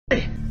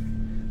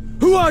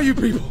Who are you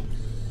people?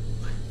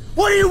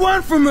 What do you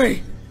want from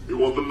me? We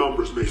want the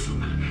numbers,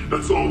 Mason.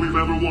 That's all we've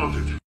ever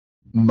wanted.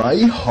 My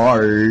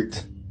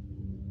heart.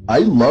 I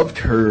loved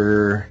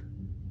her.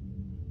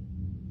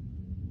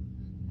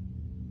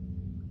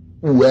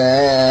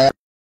 Well,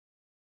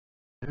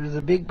 there's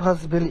a big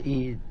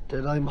possibility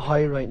that I'm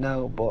high right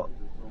now, but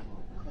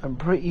I'm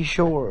pretty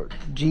sure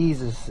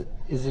Jesus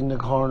is in the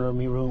corner of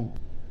my room.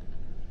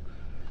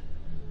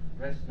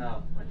 Rest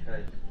now, my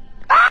child.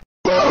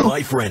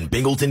 My friend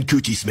Bingleton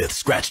Coochie Smith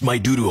scratched my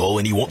doo-doo hole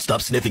and he won't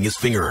stop sniffing his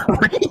finger.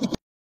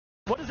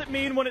 What does it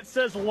mean when it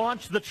says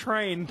launch the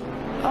train?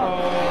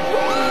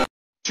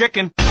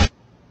 Chicken.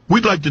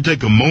 We'd like to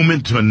take a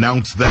moment to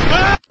announce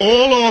that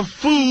all our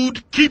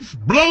food keeps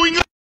blowing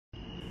up.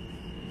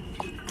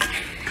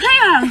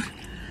 Cleo,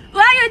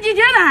 why would you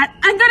do that?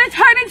 I'm gonna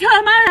turn into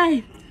a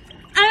moray.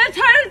 I'm gonna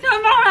turn into a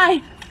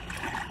moray.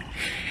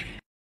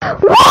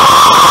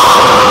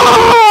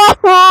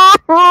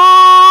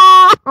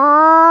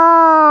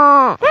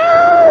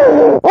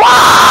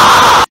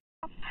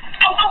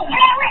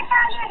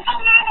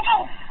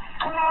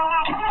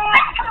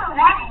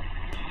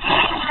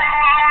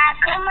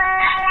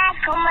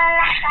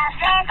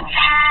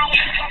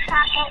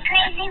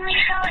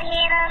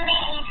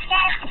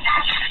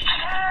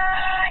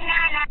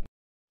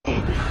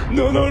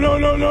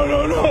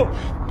 No.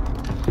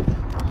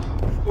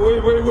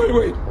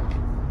 Wait.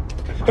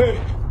 Hey.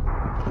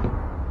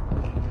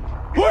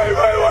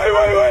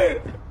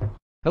 Wait.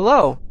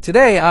 Hello,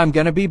 today I'm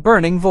gonna be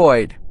burning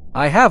Void.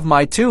 I have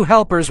my two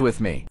helpers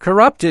with me,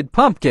 Corrupted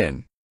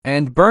Pumpkin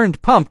and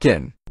Burned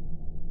Pumpkin.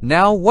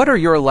 Now, what are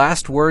your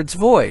last words,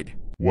 Void?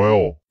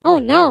 Well. Oh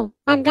no,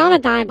 I'm gonna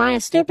die by a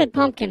stupid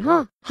pumpkin,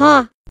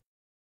 huh?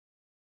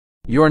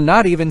 You're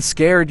not even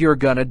scared you're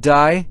gonna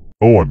die?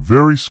 Oh, I'm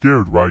very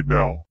scared right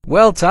now.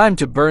 Well, time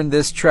to burn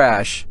this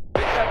trash.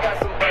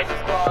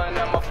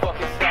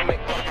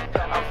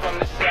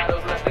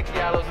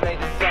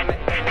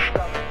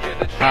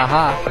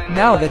 Haha,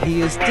 now that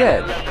he is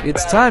dead,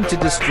 it's time to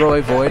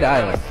destroy Void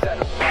Island.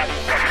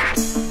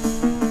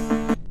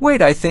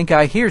 Wait, I think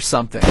I hear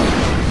something.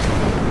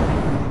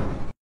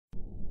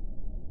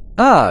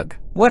 Ugh,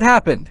 what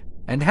happened?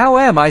 And how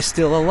am I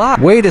still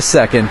alive? Wait a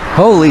second,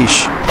 holy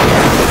sh...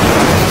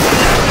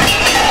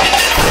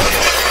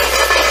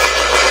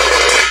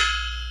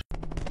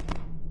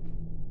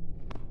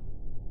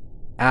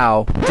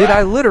 Ow, did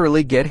I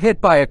literally get hit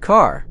by a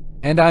car?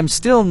 And I'm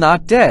still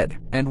not dead.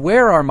 And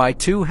where are my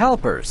two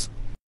helpers?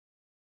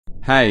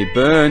 Hey,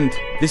 Burned,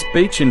 this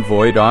beach in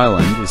Void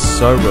Island is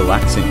so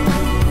relaxing.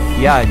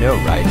 Yeah, I know,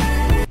 right?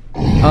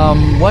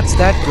 What's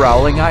that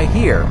growling I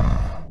hear?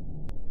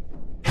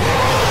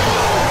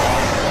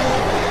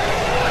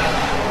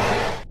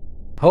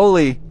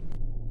 Holy,